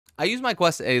I use my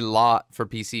Quest a lot for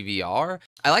PCVR.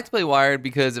 I like to play wired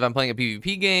because if I'm playing a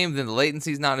PvP game, then the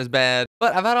latency is not as bad.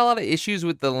 But I've had a lot of issues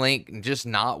with the link just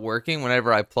not working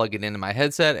whenever I plug it into my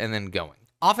headset and then going.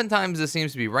 Oftentimes this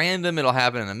seems to be random. It'll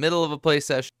happen in the middle of a play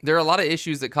session. There are a lot of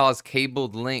issues that cause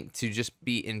cabled link to just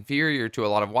be inferior to a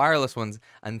lot of wireless ones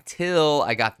until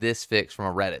I got this fix from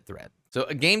a Reddit thread. So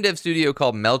a game dev studio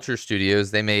called Melcher Studios,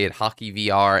 they made Hockey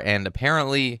VR and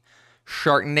apparently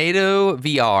Sharknado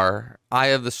VR Eye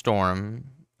of the Storm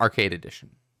Arcade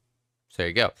Edition. So there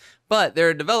you go. But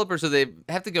they're a developer, so they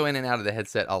have to go in and out of the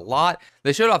headset a lot.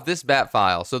 They showed off this bat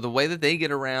file. So the way that they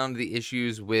get around the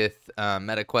issues with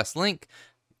MetaQuest Link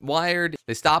wired,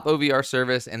 they stop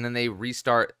OVRService and then they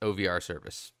restart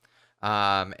OVRService.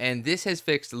 And this has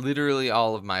fixed literally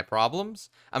all of my problems.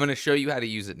 I'm going to show you how to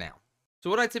use it now. So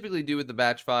what I typically do with the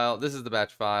batch file, this is the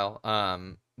batch file.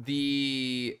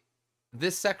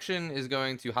 This section is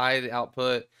going to hide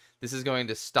output. This is going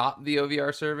to stop the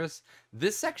OVRService.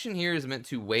 This section here is meant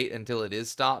to wait until it is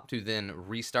stopped to then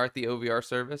restart the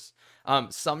OVRService.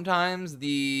 Sometimes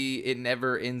it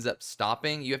never ends up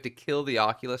stopping. You have to kill the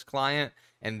Oculus client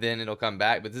and then it'll come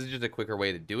back, but this is just a quicker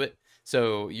way to do it.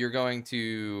 So you're going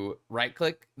to right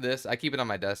click this. I keep it on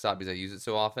my desktop because I use it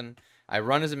so often. I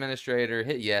run as administrator,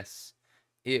 hit yes.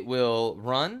 It will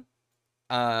run.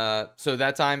 So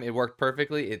that time it worked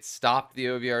perfectly. It stopped the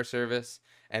OVRService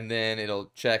and then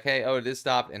it'll check, hey, oh, it is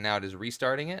stopped and now it is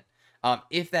restarting it.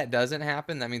 If that doesn't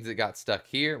happen, that means it got stuck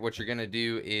here. What you're going to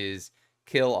do is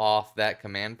kill off that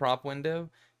command prompt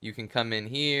window. You can come in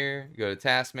here, go to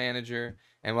Task Manager,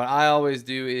 and what I always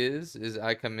do is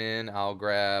I come in, I'll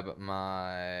grab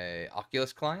my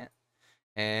Oculus client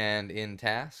and in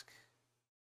Task.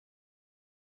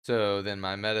 So then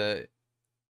my Meta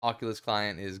Oculus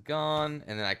client is gone,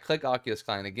 and then I click Oculus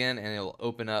client again and it'll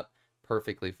open up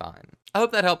perfectly fine. I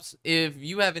hope that helps. If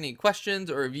you have any questions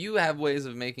or if you have ways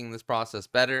of making this process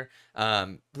better,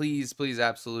 please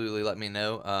absolutely let me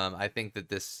know. I think that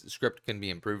this script can be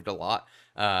improved a lot,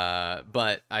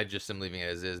 but I just am leaving it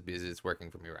as is because it's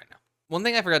working for me right now. One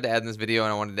thing I forgot to add in this video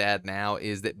and I wanted to add now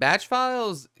is that batch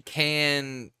files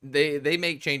they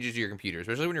make changes to your computer,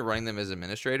 especially when you're running them as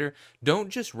administrator. Don't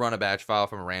just run a batch file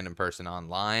from a random person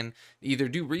online. Either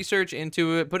do research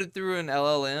into it, put it through an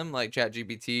LLM like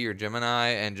ChatGPT or Gemini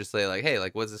and just say like, hey,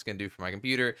 like what's this gonna do for my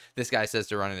computer? This guy says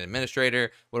to run an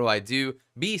administrator. What do I do?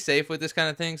 Be safe with this kind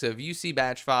of thing. So if you see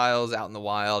batch files out in the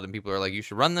wild and people are like, you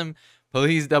should run them,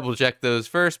 please double check those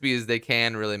first because they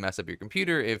can really mess up your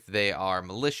computer if they are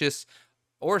malicious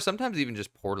or sometimes even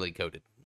just poorly coded.